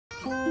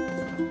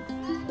In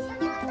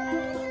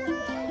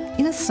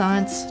a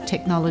science,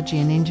 technology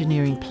and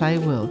engineering play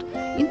world,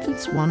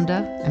 infants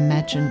wander,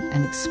 imagine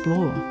and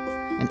explore,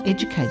 and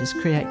educators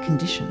create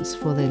conditions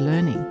for their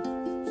learning.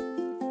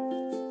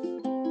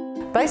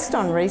 Based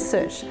on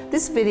research,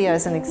 this video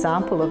is an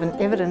example of an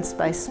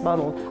evidence-based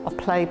model of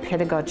play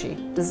pedagogy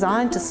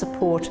designed to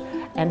support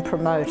and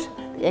promote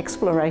the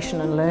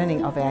exploration and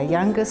learning of our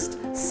youngest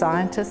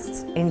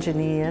scientists,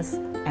 engineers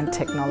and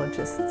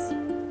technologists.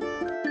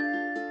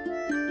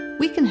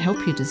 We can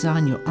help you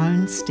design your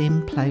own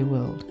STEM play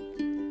world.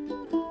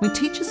 When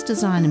teachers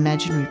design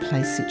imaginary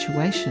play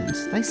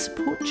situations, they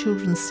support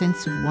children's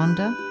sense of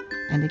wonder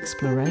and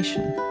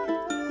exploration.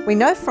 We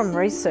know from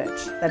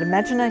research that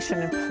imagination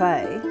and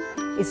play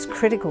is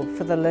critical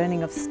for the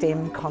learning of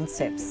STEM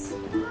concepts.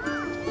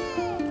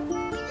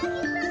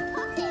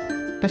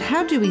 But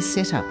how do we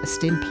set up a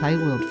STEM play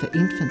world for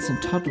infants and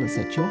toddlers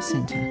at your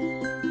centre?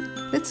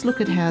 Let's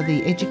look at how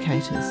the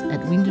educators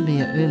at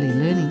Windermere Early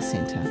Learning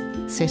Centre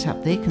set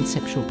up their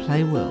conceptual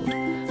play world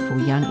for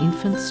young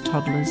infants,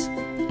 toddlers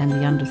and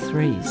the under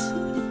threes.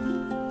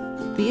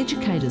 The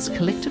educators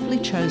collectively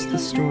chose the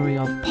story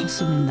of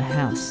Possum in the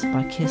House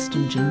by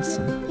Kirsten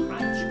Jensen.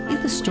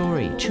 In the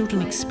story,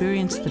 children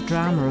experience the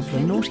drama of the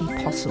naughty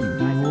possum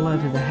going all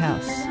over the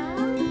house.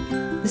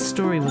 This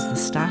story was the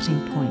starting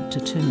point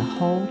to turn the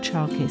whole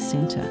childcare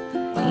centre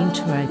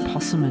into a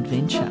possum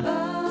adventure.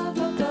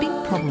 The big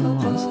problem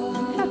was,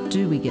 how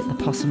do we get the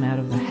possum out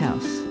of the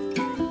house?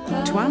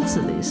 To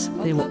answer this,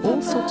 there were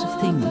all sorts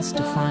of things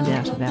to find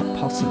out about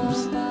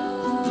possums.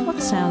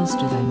 What sounds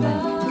do they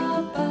make?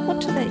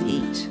 What do they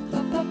eat?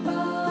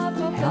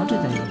 How do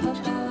they eat?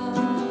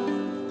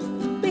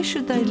 Where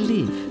should they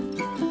live?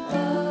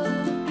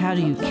 How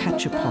do you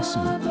catch a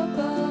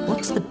possum?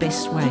 What's the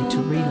best way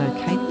to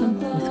relocate them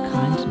with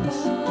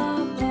kindness?